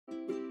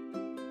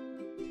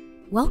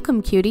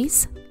Welcome,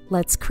 cuties.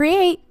 Let's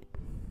create.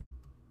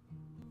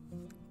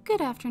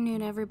 Good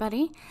afternoon,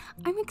 everybody.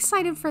 I'm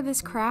excited for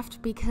this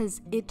craft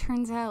because it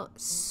turns out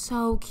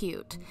so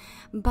cute.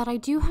 But I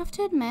do have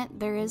to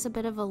admit there is a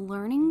bit of a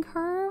learning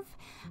curve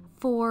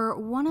for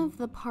one of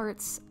the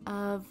parts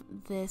of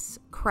this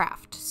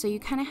craft. So you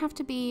kind of have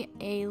to be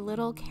a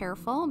little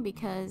careful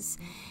because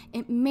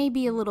it may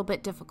be a little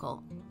bit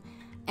difficult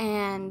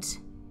and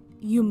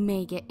you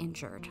may get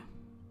injured.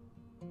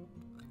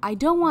 I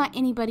don't want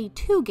anybody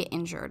to get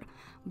injured,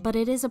 but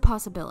it is a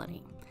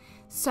possibility.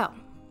 So,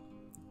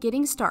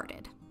 getting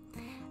started.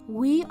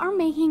 We are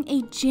making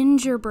a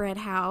gingerbread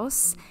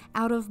house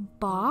out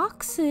of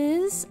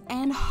boxes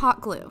and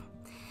hot glue.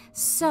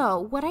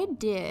 So, what I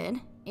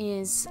did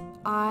is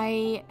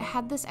I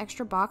had this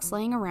extra box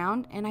laying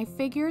around and I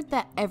figured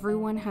that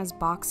everyone has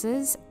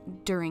boxes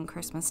during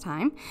Christmas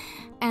time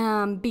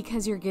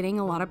because you're getting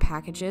a lot of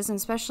packages, and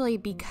especially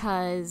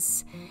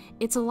because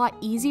it's a lot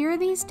easier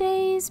these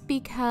days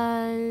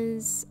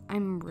because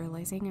I'm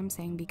realizing I'm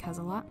saying because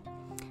a lot,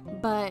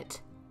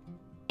 but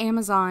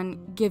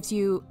Amazon gives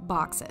you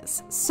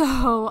boxes.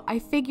 So I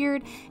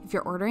figured if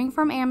you're ordering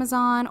from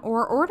Amazon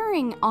or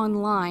ordering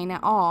online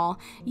at all,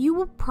 you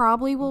will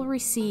probably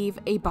receive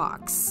a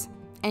box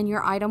and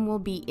your item will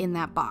be in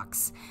that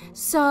box.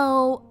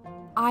 So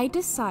I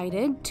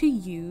decided to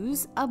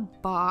use a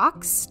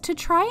box to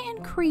try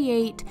and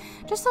create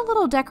just a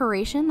little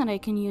decoration that I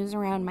can use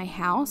around my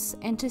house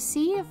and to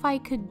see if I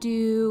could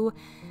do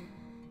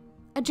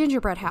a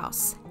gingerbread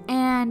house.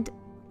 And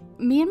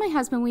me and my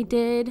husband, we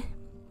did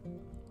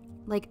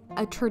like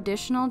a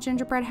traditional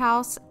gingerbread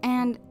house,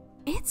 and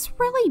it's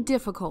really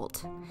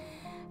difficult.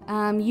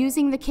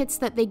 Using the kits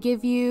that they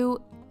give you,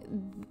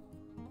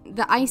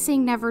 the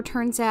icing never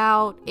turns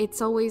out.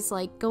 It's always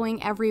like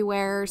going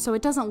everywhere, so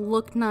it doesn't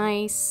look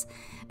nice,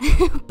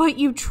 but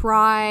you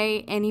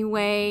try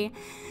anyway.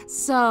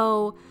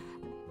 So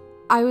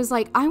I was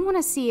like, I want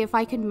to see if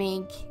I could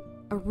make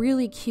a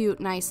really cute,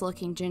 nice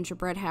looking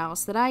gingerbread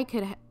house that I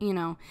could,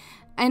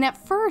 and at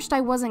first I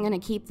wasn't going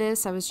to keep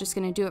this. I was just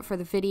going to do it for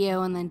the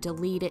video and then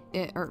delete it,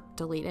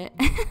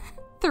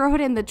 throw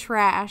it in the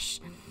trash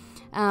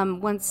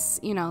once,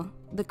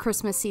 the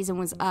Christmas season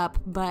was up.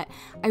 But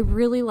I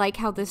really like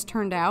how this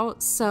turned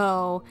out,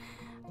 so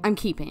I'm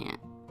keeping it.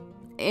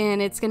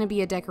 And it's going to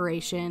be a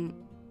decoration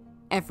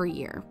every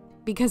year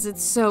because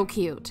it's so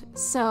cute.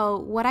 So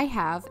what I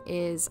have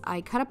is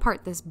I cut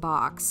apart this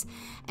box,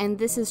 and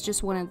this is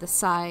just one of the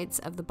sides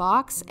of the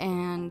box,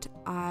 and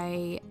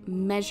I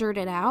measured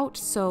it out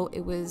so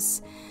it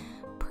was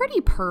pretty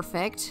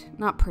perfect.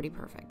 Not pretty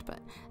perfect, but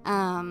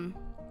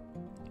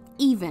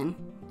even.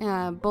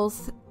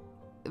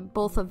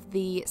 Both of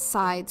the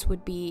sides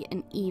would be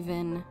an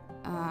even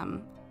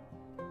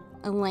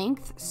a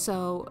length,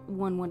 so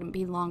one wouldn't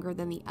be longer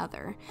than the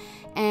other.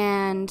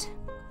 And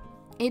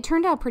it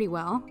turned out pretty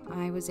well.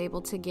 I was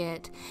able to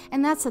get,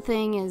 and that's the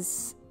thing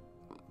is,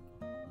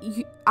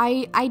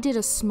 I did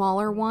a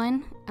smaller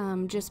one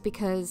just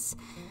because,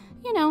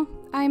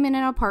 I'm in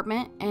an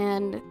apartment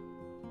and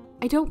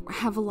I don't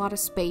have a lot of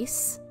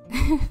space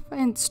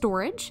and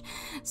storage,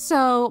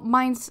 so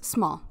mine's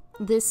small.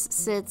 This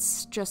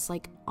sits just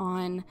like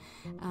on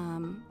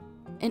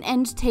an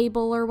end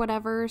table or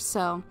whatever,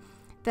 so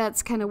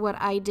that's kind of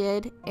what I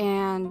did.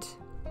 And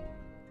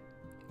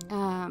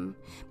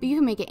but you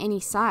can make it any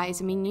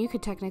size. I mean, you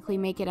could technically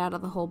make it out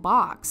of the whole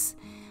box,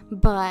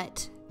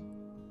 but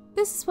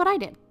this is what I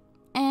did.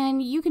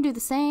 And you can do the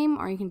same,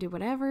 or you can do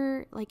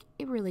whatever. Like,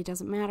 it really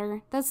doesn't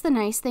matter. That's the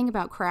nice thing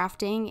about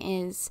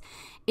crafting, is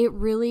it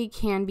really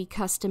can be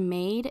custom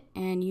made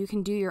and you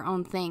can do your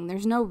own thing.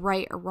 There's no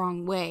right or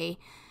wrong way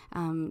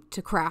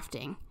to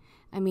crafting.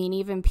 I mean,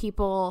 even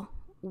people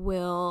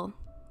will,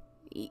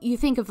 you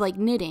think of like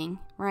knitting,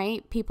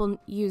 right? People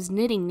use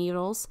knitting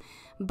needles,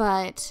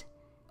 but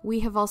we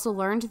have also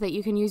learned that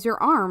you can use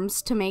your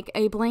arms to make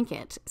a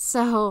blanket.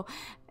 So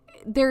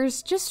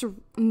there's just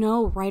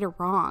no right or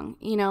wrong.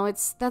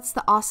 That's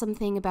the awesome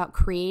thing about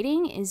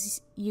creating,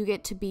 is you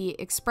get to be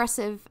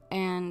expressive.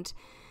 And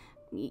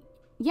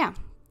yeah.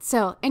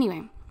 So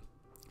anyway,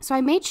 so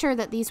I made sure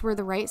that these were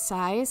the right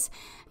size.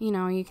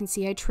 You can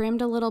see I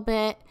trimmed a little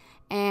bit,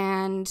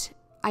 and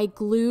I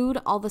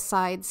glued all the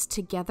sides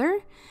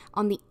together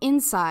on the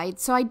inside.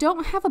 So I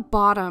don't have a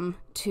bottom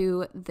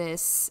to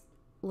this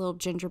little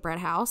gingerbread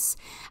house.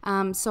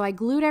 So I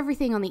glued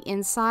everything on the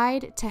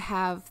inside to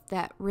have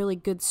that really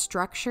good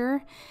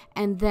structure.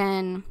 And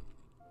then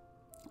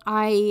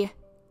I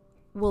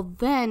will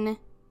then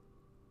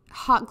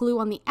hot glue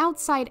on the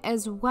outside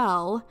as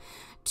well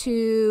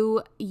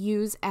to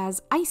use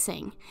as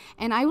icing.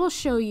 And I will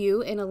show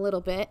you in a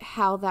little bit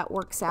how that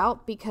works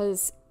out,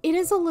 because it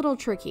is a little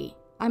tricky.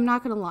 I'm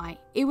not gonna lie.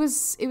 It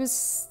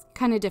was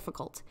kind of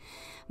difficult,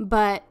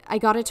 but I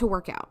got it to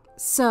work out.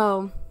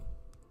 So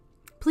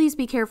please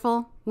be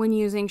careful when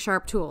using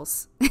sharp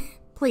tools.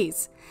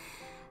 Please.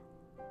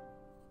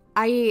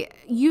 I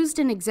used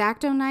an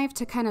X-Acto knife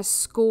to kind of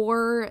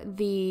score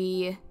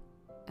the,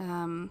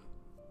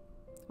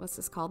 what's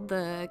this called?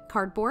 The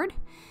cardboard.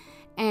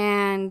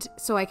 and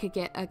so I could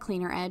get a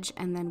cleaner edge,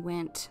 and then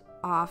went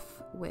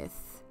off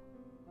with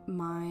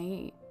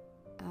my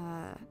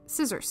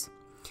scissors.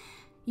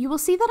 You will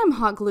see that I'm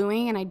hot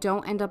gluing and I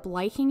don't end up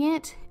liking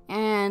it,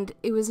 and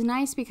it was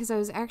nice because I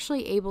was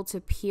actually able to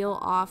peel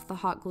off the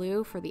hot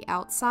glue for the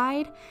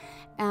outside,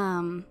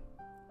 and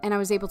I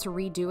was able to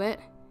redo it.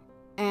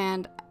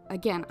 And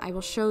again, I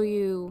will show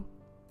you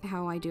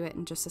how I do it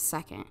in just a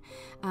second.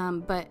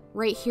 But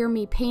right here,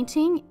 me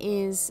painting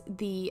is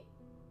the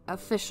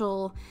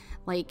official,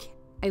 like,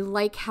 I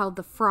like how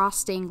the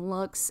frosting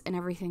looks and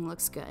everything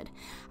looks good.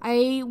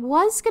 I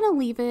was gonna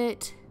leave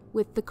it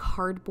with the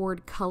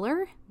cardboard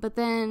color, but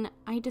then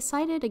I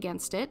decided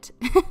against it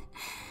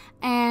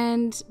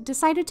and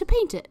decided to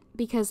paint it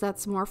because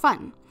that's more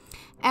fun.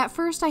 At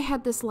first I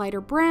had this lighter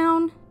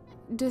brown,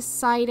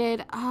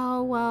 decided,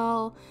 oh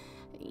well,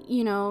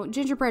 you know,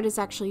 gingerbread is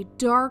actually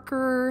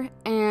darker,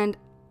 and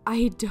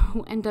I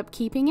don't end up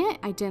keeping it.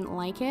 I didn't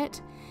like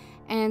it.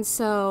 And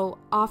so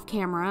off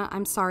camera,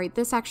 I'm sorry,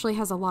 this actually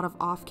has a lot of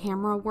off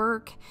camera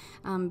work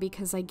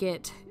because I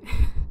get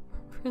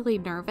really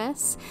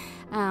nervous.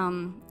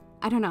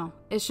 I don't know.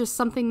 It's just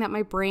something that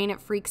my brain,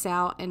 it freaks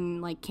out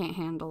and like can't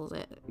handle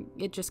it.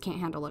 It just can't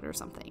handle it or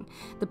something.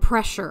 The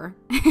pressure.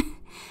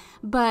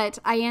 But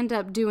I end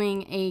up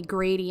doing a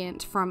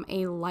gradient from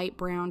a light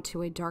brown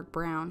to a dark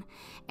brown.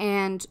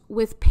 And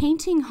with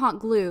painting hot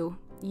glue,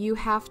 you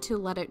have to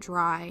let it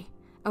dry.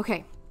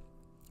 Okay,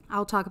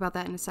 I'll talk about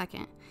that in a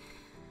second.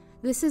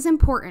 This is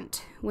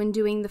important when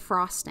doing the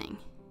frosting.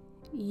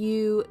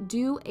 You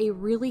do a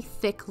really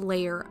thick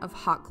layer of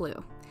hot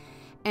glue,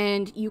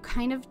 and you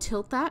kind of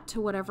tilt that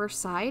to whatever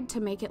side to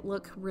make it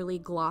look really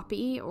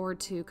gloppy, or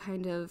to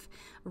kind of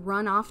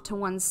run off to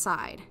one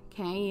side.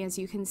 Okay, as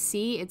you can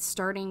see, it's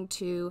starting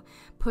to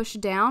push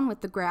down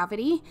with the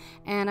gravity,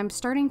 and I'm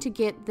starting to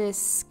get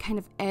this kind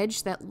of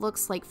edge that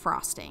looks like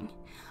frosting.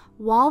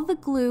 While the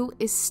glue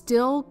is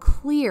still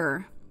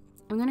clear,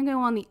 I'm going to go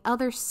on the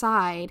other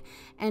side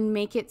and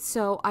make it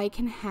so I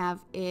can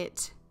have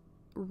it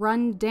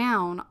run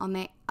down on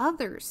the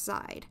other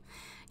side.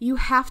 You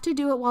have to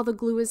do it while the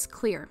glue is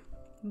clear,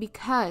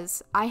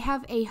 because I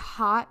have a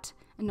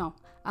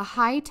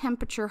high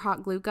temperature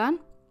hot glue gun.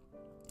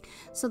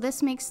 So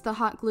this makes the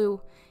hot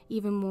glue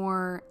even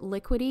more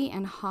liquidy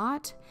and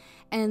hot.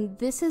 And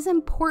this is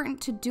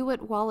important to do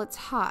it while it's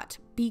hot,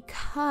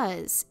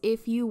 because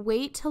if you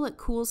wait till it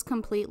cools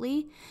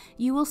completely,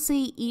 you will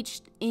see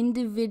each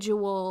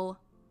individual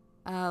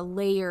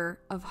layer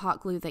of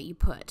hot glue that you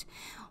put.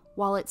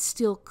 While it's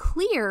still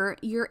clear,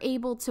 you're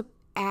able to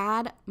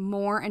add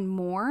more and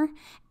more,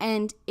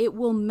 and it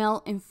will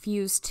melt and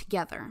fuse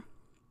together.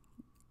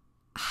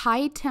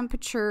 High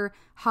temperature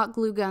hot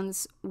glue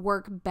guns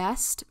work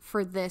best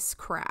for this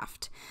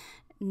craft,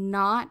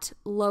 not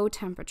low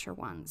temperature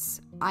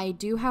ones. I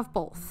do have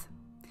both,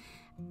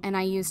 and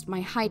I used my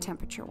high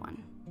temperature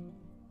one.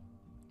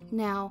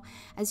 Now,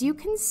 as you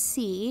can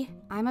see,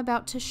 I'm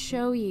about to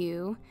show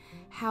you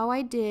how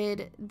I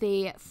did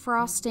the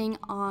frosting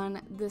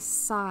on the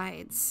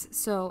sides.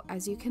 So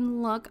as you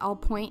can look, I'll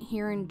point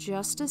here in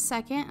just a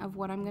second of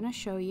what I'm going to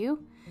show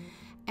you,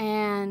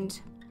 and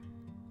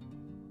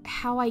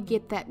how I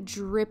get that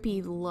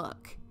drippy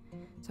look.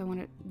 So I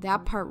want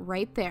that part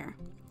right there.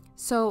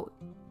 So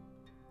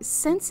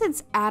since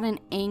it's at an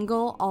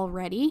angle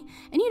already,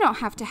 and you don't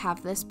have to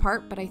have this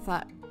part, but I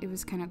thought it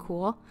was kind of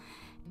cool,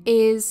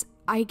 is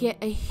I get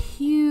a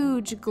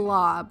huge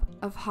glob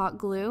of hot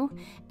glue,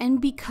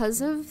 and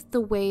because of the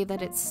way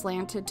that it's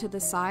slanted to the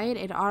side,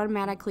 it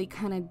automatically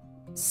kind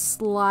of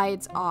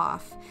slides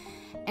off.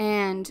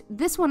 And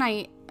this one,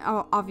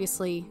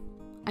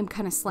 I'm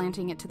kind of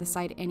slanting it to the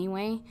side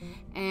anyway,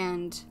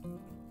 and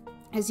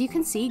as you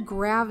can see,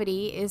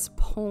 gravity is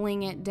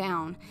pulling it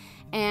down.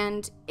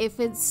 And if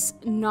it's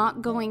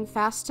not going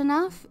fast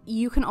enough,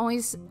 you can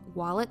always,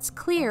 while it's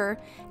clear,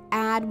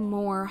 add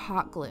more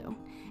hot glue,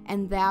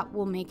 and that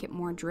will make it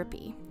more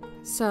drippy.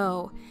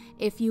 So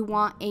if you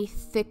want a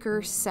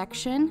thicker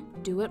section,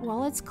 do it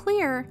while it's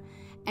clear,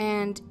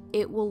 and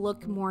it will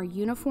look more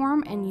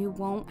uniform, and you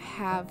won't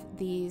have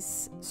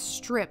these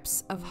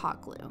strips of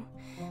hot glue.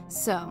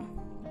 So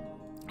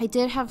I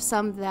did have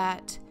some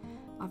that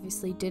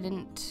obviously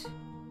didn't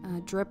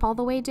drip all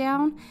the way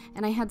down,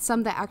 and I had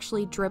some that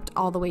actually dripped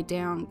all the way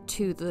down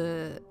to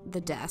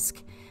the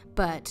desk,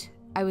 but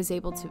I was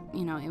able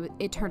to,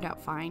 it turned out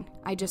fine.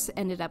 I just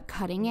ended up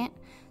cutting it.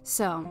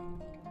 So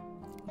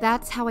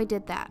that's how I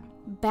did that.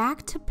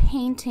 Back to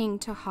painting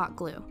to hot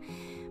glue.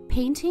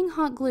 Painting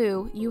hot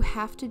glue, you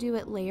have to do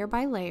it layer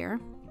by layer.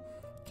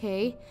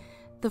 Okay,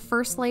 the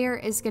first layer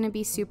is going to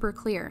be super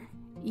clear.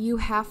 You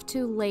have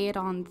to lay it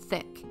on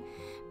thick,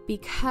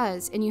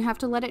 and you have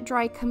to let it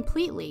dry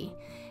completely.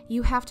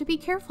 You have to be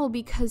careful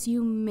because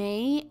you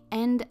may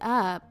end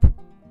up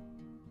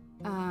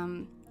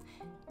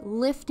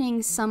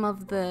lifting some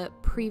of the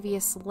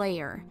previous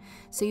layer.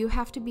 So you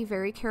have to be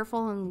very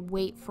careful and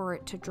wait for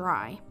it to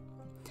dry.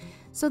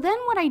 So then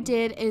what I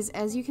did is,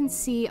 as you can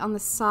see on the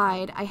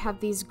side, I have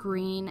these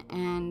green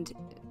and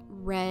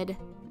red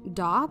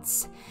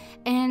dots,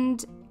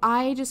 and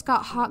I just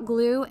got hot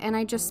glue and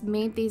I just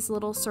made these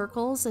little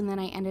circles, and then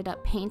I ended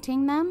up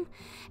painting them,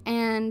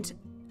 and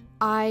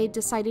I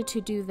decided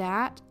to do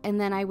that,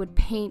 and then I would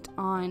paint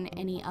on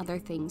any other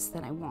things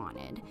that I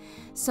wanted.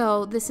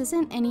 So this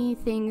isn't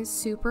anything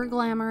super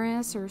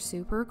glamorous or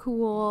super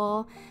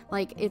cool.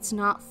 Like, it's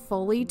not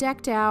fully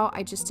decked out.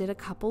 I just did a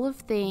couple of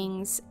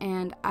things,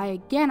 and I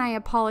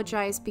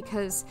apologize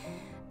because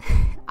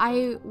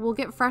I will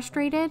get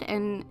frustrated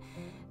and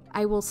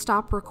I will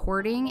stop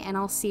recording and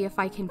I'll see if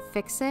I can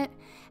fix it,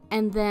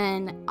 and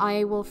then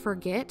I will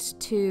forget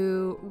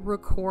to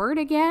record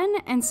again,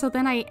 and so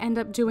then I end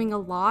up doing a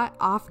lot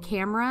off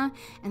camera,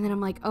 and then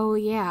I'm like, oh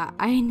yeah,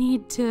 I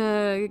need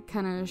to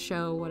kind of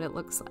show what it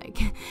looks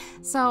like.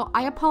 So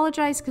I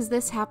apologize because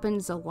this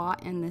happens a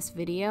lot in this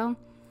video,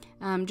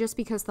 just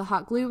because the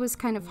hot glue was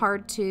kind of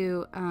hard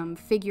to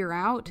figure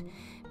out,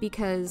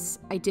 because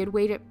I did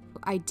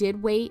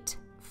wait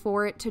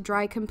for it to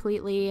dry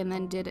completely, and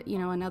then did, you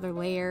know, another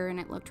layer, and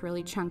it looked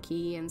really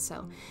chunky, and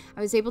so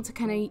I was able to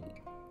kind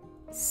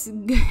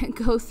of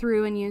go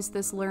through and use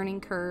this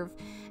learning curve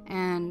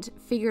and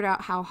figured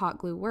out how hot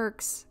glue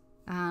works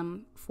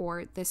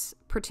for this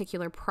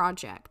particular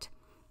project.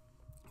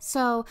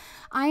 So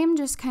I am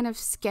just kind of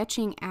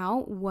sketching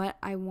out what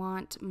I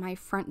want my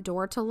front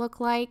door to look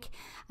like.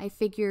 I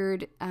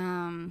figured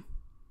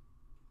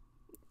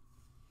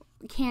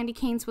candy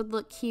canes would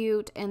look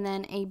cute, and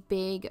then a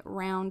big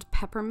round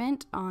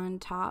peppermint on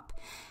top,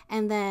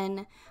 and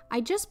then I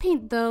just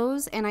paint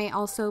those, and I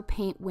also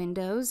paint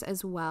windows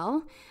as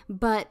well,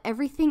 but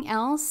everything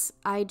else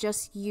I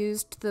just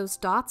used those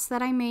dots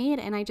that I made,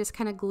 and I just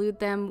kind of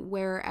glued them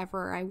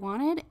wherever I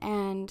wanted,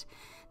 and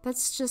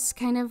that's just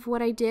kind of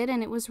what I did,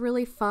 and it was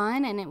really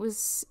fun. And it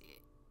was,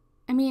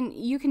 I mean,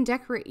 you can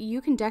decorate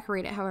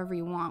it however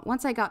you want.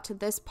 Once I got to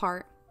this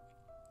part,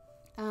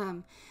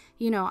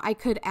 you know, I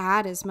could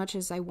add as much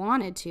as I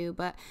wanted to,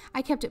 but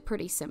I kept it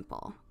pretty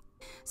simple.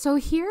 So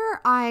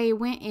here I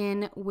went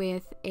in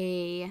with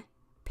a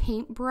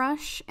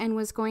paintbrush and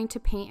was going to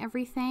paint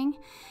everything,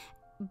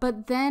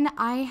 but then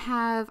I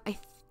have,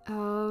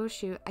 oh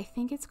shoot, I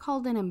think it's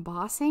called an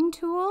embossing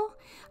tool.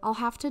 I'll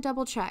have to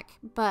double check,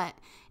 but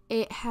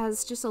it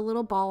has just a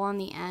little ball on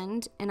the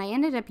end, and I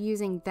ended up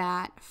using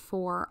that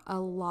for a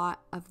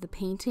lot of the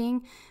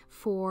painting.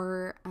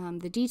 For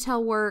the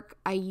detail work,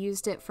 I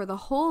used it for the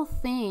whole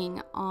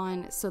thing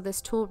on, so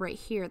this tool right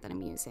here that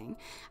I'm using,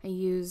 I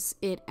use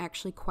it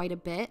actually quite a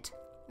bit,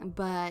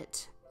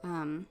 but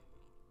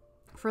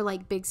for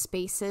like big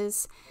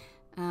spaces,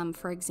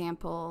 for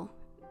example,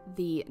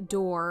 the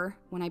door,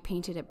 when I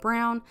painted it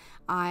brown,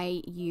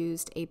 I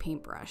used a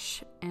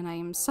paintbrush, and I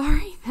am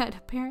sorry that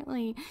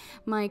apparently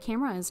my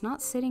camera is not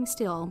sitting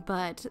still,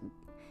 but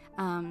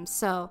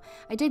so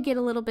I did get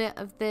a little bit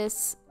of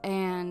this,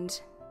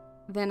 and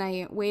then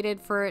I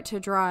waited for it to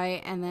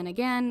dry, and then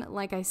again,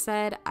 like I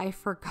said, I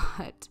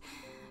forgot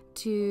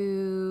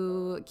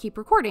to keep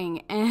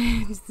recording,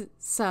 and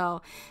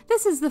so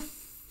this is the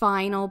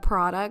final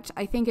product.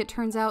 I think it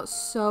turns out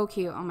so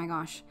cute. Oh my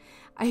gosh.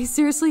 I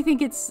seriously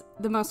think it's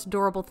the most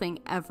adorable thing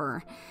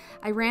ever.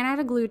 I ran out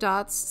of glue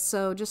dots,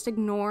 so just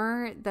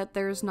ignore that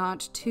there's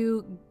not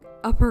two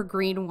upper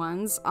green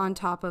ones on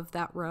top of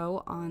that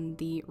row on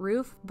the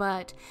roof,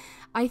 but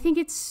I think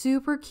it's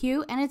super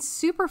cute, and it's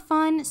super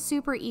fun,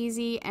 super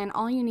easy, and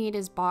all you need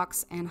is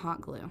box and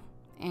hot glue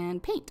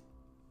and paint.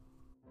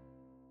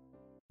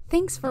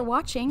 Thanks for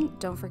watching.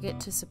 Don't forget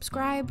to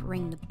subscribe,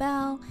 ring the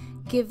bell,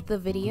 give the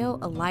video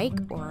a like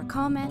or a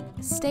comment,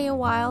 stay a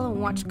while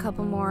and watch a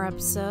couple more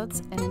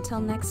episodes, and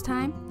until next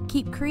time,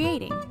 keep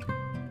creating.